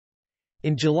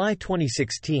In July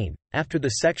 2016, after the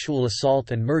sexual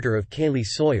assault and murder of Kaylee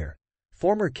Sawyer,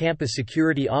 former campus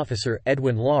security officer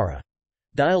Edwin Lara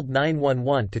dialed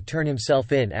 911 to turn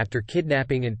himself in after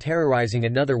kidnapping and terrorizing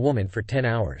another woman for 10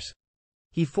 hours.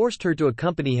 He forced her to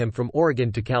accompany him from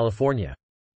Oregon to California.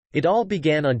 It all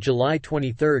began on July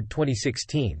 23,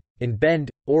 2016, in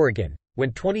Bend, Oregon,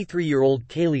 when 23-year-old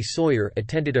Kaylee Sawyer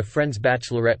attended a friend's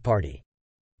bachelorette party.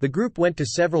 The group went to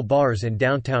several bars in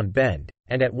downtown Bend,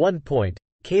 and at one point,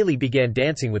 Kaylee began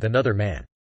dancing with another man.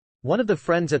 One of the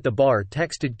friends at the bar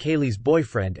texted Kaylee's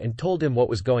boyfriend and told him what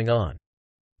was going on.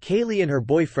 Kaylee and her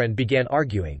boyfriend began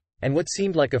arguing, and what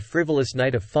seemed like a frivolous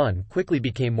night of fun quickly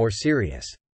became more serious.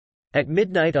 At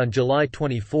midnight on July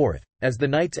 24, as the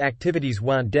night's activities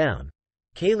wound down,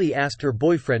 Kaylee asked her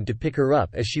boyfriend to pick her up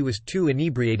as she was too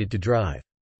inebriated to drive.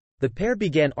 The pair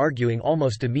began arguing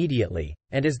almost immediately,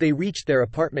 and as they reached their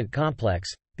apartment complex,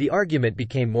 the argument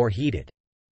became more heated.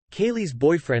 Kaylee's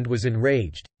boyfriend was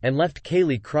enraged, and left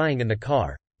Kaylee crying in the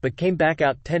car, but came back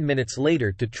out 10 minutes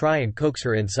later to try and coax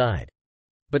her inside.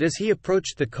 But as he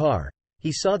approached the car,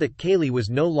 he saw that Kaylee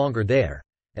was no longer there,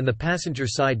 and the passenger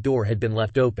side door had been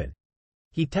left open.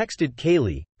 He texted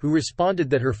Kaylee, who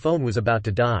responded that her phone was about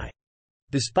to die.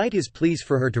 Despite his pleas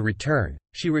for her to return,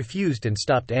 she refused and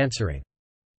stopped answering.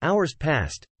 Hours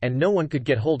passed, and no one could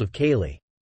get hold of Kaylee.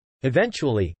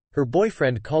 Eventually, her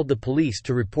boyfriend called the police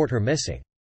to report her missing.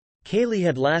 Kaylee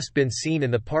had last been seen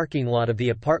in the parking lot of the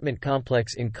apartment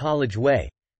complex in College Way,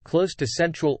 close to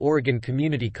Central Oregon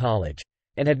Community College,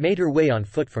 and had made her way on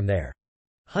foot from there.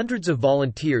 Hundreds of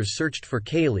volunteers searched for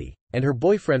Kaylee, and her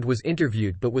boyfriend was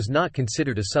interviewed but was not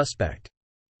considered a suspect.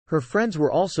 Her friends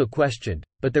were also questioned,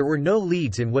 but there were no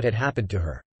leads in what had happened to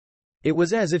her. It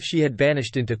was as if she had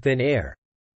vanished into thin air.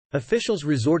 Officials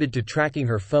resorted to tracking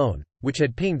her phone, which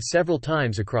had pinged several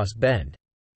times across Bend.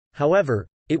 However,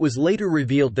 it was later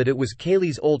revealed that it was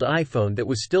Kaylee's old iPhone that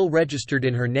was still registered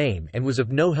in her name and was of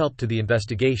no help to the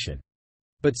investigation.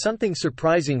 But something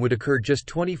surprising would occur just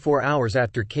 24 hours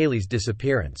after Kaylee's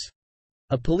disappearance.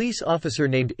 A police officer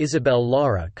named Isabel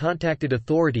Lara contacted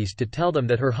authorities to tell them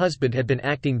that her husband had been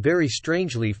acting very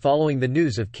strangely following the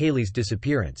news of Kaylee's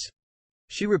disappearance.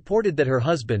 She reported that her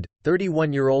husband,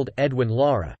 31-year-old Edwin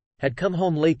Lara, had come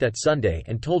home late that Sunday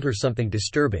and told her something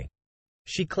disturbing.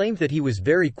 She claimed that he was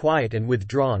very quiet and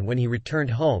withdrawn when he returned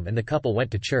home and the couple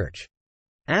went to church.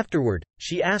 Afterward,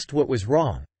 she asked what was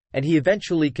wrong, and he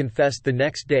eventually confessed the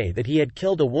next day that he had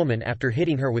killed a woman after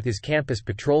hitting her with his campus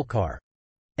patrol car.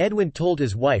 Edwin told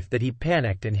his wife that he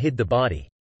panicked and hid the body.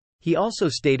 He also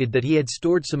stated that he had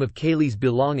stored some of Kaylee's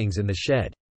belongings in the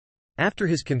shed. After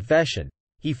his confession,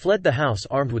 he fled the house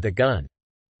armed with a gun.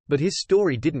 But his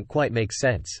story didn't quite make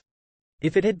sense.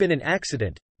 If it had been an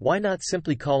accident, why not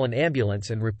simply call an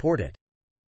ambulance and report it?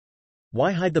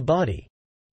 Why hide the body?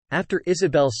 After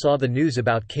Isabel saw the news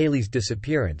about Kaylee's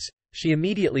disappearance, she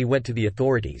immediately went to the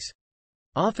authorities.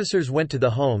 Officers went to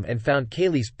the home and found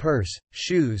Kaylee's purse,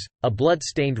 shoes, a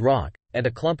blood-stained rock, and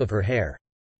a clump of her hair.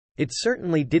 It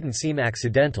certainly didn't seem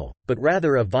accidental, but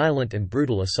rather a violent and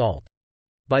brutal assault.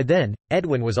 By then,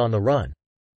 Edwin was on the run.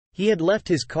 He had left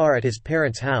his car at his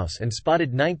parents' house and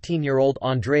spotted 19-year-old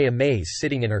Andrea Mays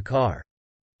sitting in her car.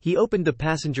 He opened the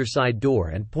passenger side door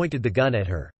and pointed the gun at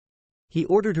her. He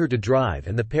ordered her to drive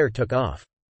and the pair took off.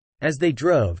 As they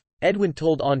drove, Edwin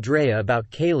told Andrea about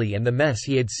Kaylee and the mess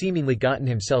he had seemingly gotten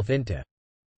himself into.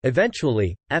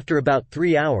 Eventually, after about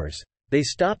 3 hours, they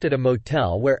stopped at a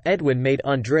motel where Edwin made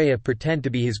Andrea pretend to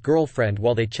be his girlfriend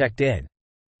while they checked in.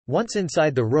 Once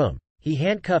inside the room, he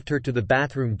handcuffed her to the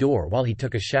bathroom door while he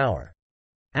took a shower.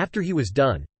 After he was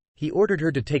done, he ordered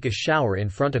her to take a shower in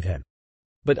front of him.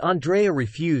 But Andrea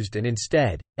refused and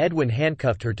instead, Edwin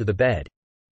handcuffed her to the bed.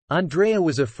 Andrea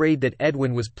was afraid that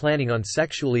Edwin was planning on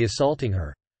sexually assaulting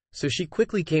her, so she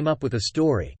quickly came up with a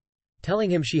story,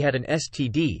 telling him she had an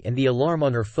STD and the alarm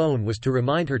on her phone was to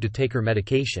remind her to take her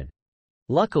medication.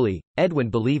 Luckily,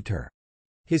 Edwin believed her.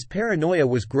 His paranoia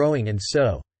was growing and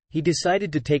so, he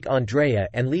decided to take Andrea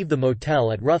and leave the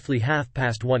motel at roughly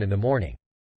 1:30 in the morning.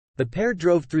 The pair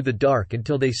drove through the dark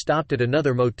until they stopped at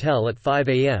another motel at 5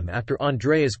 a.m. after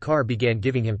Andrea's car began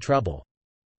giving him trouble.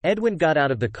 Edwin got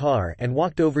out of the car and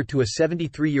walked over to a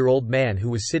 73-year-old man who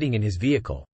was sitting in his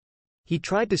vehicle. He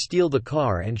tried to steal the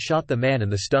car and shot the man in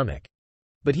the stomach.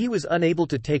 But he was unable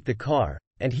to take the car,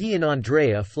 and he and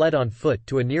Andrea fled on foot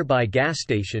to a nearby gas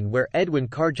station where Edwin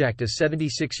carjacked a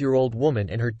 76-year-old woman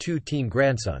and her 2 teen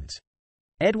grandsons.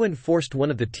 Edwin forced one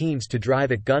of the teens to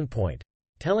drive at gunpoint,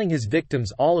 telling his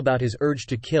victims all about his urge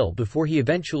to kill before he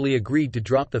eventually agreed to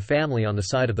drop the family on the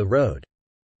side of the road.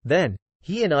 Then,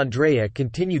 he and Andrea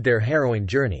continued their harrowing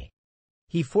journey.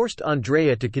 He forced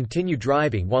Andrea to continue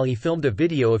driving while he filmed a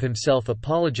video of himself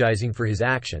apologizing for his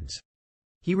actions.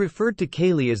 He referred to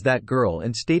Kaylee as that girl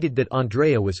and stated that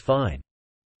Andrea was fine.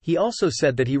 He also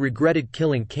said that he regretted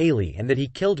killing Kaylee and that he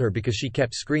killed her because she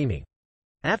kept screaming.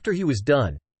 After he was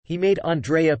done, he made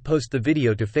Andrea post the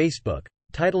video to Facebook,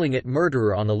 titling it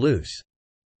 "Murderer on the Loose."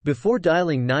 Before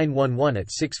dialing 911 at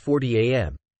 6:40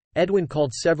 a.m., Edwin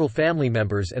called several family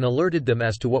members and alerted them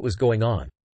as to what was going on.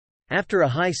 After a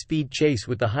high-speed chase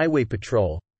with the highway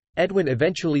patrol, Edwin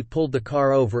eventually pulled the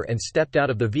car over and stepped out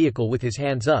of the vehicle with his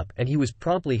hands up, and he was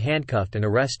promptly handcuffed and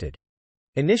arrested.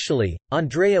 Initially,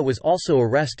 Andrea was also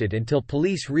arrested until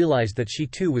police realized that she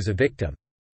too was a victim.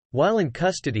 While in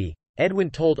custody, Edwin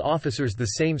told officers the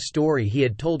same story he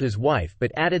had told his wife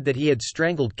but added that he had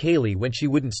strangled Kaylee when she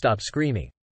wouldn't stop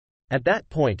screaming. At that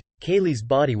point, Kaylee's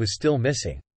body was still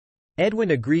missing.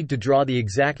 Edwin agreed to draw the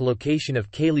exact location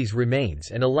of Kaylee's remains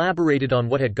and elaborated on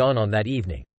what had gone on that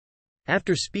evening.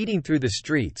 After speeding through the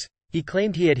streets, he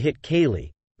claimed he had hit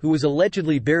Kaylee, who was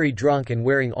allegedly very drunk and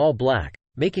wearing all black,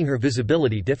 making her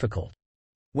visibility difficult.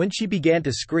 When she began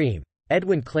to scream,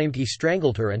 Edwin claimed he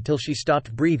strangled her until she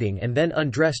stopped breathing and then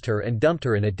undressed her and dumped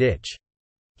her in a ditch.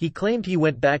 He claimed he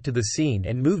went back to the scene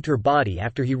and moved her body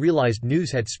after he realized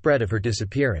news had spread of her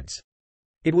disappearance.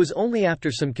 It was only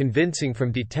after some convincing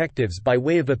from detectives by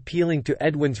way of appealing to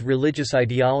Edwin's religious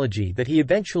ideology that he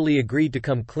eventually agreed to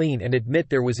come clean and admit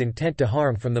there was intent to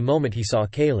harm from the moment he saw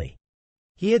Kaylee.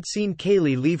 He had seen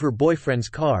Kaylee leave her boyfriend's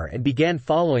car and began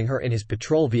following her in his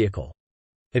patrol vehicle.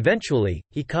 Eventually,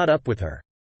 he caught up with her.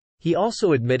 He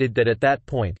also admitted that at that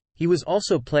point, he was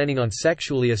also planning on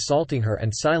sexually assaulting her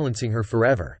and silencing her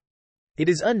forever. It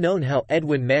is unknown how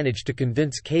Edwin managed to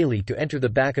convince Kaylee to enter the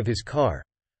back of his car,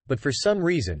 but for some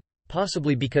reason,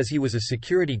 possibly because he was a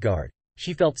security guard,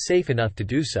 she felt safe enough to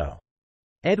do so.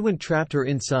 Edwin trapped her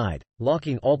inside,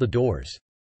 locking all the doors.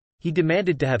 He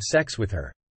demanded to have sex with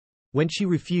her. When she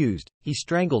refused, he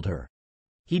strangled her.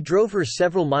 He drove her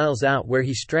several miles out where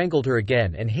he strangled her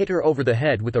again and hit her over the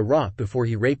head with a rock before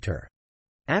he raped her.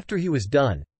 After he was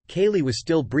done, Kaylee was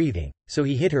still breathing, so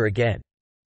he hit her again.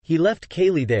 He left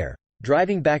Kaylee there,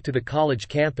 driving back to the college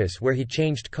campus where he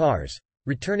changed cars,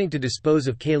 returning to dispose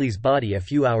of Kaylee's body a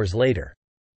few hours later.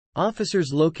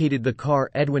 Officers located the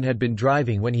car Edwin had been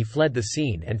driving when he fled the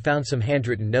scene and found some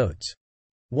handwritten notes.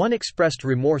 One expressed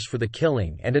remorse for the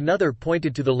killing and another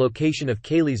pointed to the location of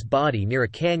Kaylee's body near a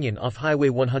canyon off Highway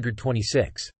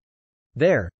 126.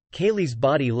 There, Kaylee's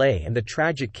body lay and the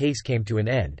tragic case came to an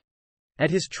end.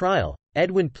 At his trial,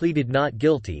 Edwin pleaded not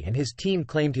guilty and his team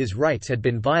claimed his rights had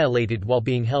been violated while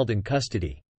being held in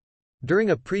custody. During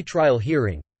a pre-trial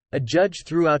hearing, a judge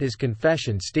threw out his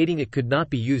confession stating it could not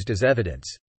be used as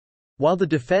evidence. While the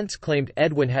defense claimed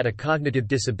Edwin had a cognitive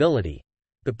disability,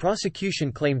 the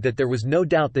prosecution claimed that there was no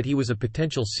doubt that he was a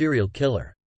potential serial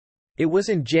killer. It was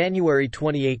in January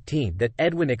 2018 that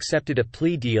Edwin accepted a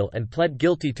plea deal and pled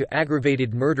guilty to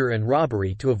aggravated murder and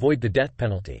robbery to avoid the death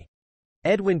penalty.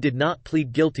 Edwin did not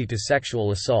plead guilty to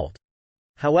sexual assault.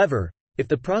 However, if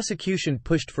the prosecution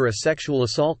pushed for a sexual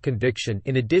assault conviction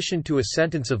in addition to a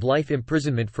sentence of life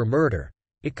imprisonment for murder,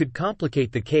 it could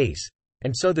complicate the case,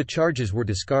 and so the charges were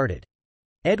discarded.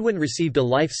 Edwin received a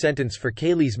life sentence for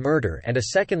Kaylee's murder and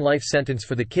a second life sentence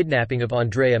for the kidnapping of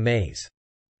Andrea Mays.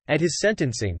 At his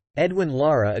sentencing, Edwin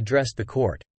Lara addressed the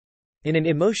court. In an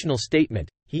emotional statement,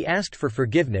 he asked for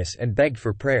forgiveness and begged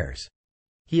for prayers.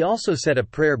 He also said a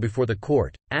prayer before the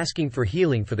court, asking for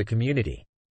healing for the community.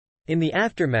 In the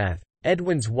aftermath,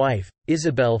 Edwin's wife,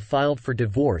 Isabel, filed for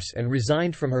divorce and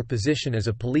resigned from her position as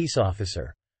a police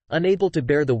officer, unable to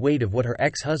bear the weight of what her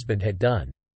ex-husband had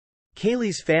done.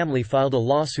 Kaylee's family filed a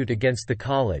lawsuit against the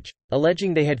college,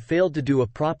 alleging they had failed to do a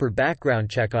proper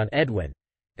background check on Edwin,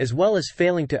 as well as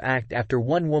failing to act after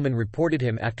one woman reported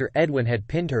him after Edwin had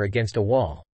pinned her against a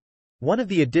wall. One of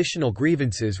the additional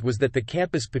grievances was that the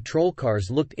campus patrol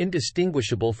cars looked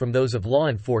indistinguishable from those of law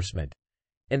enforcement,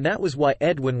 and that was why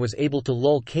Edwin was able to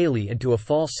lull Kaylee into a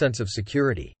false sense of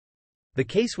security. The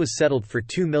case was settled for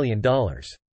 $2 million.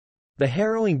 The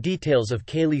harrowing details of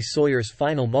Kaylee Sawyer's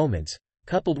final moments,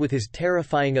 coupled with his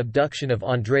terrifying abduction of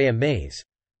Andrea Mays,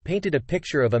 painted a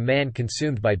picture of a man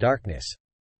consumed by darkness.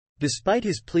 Despite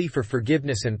his plea for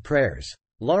forgiveness and prayers,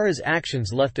 Lara's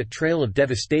actions left a trail of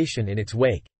devastation in its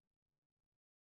wake.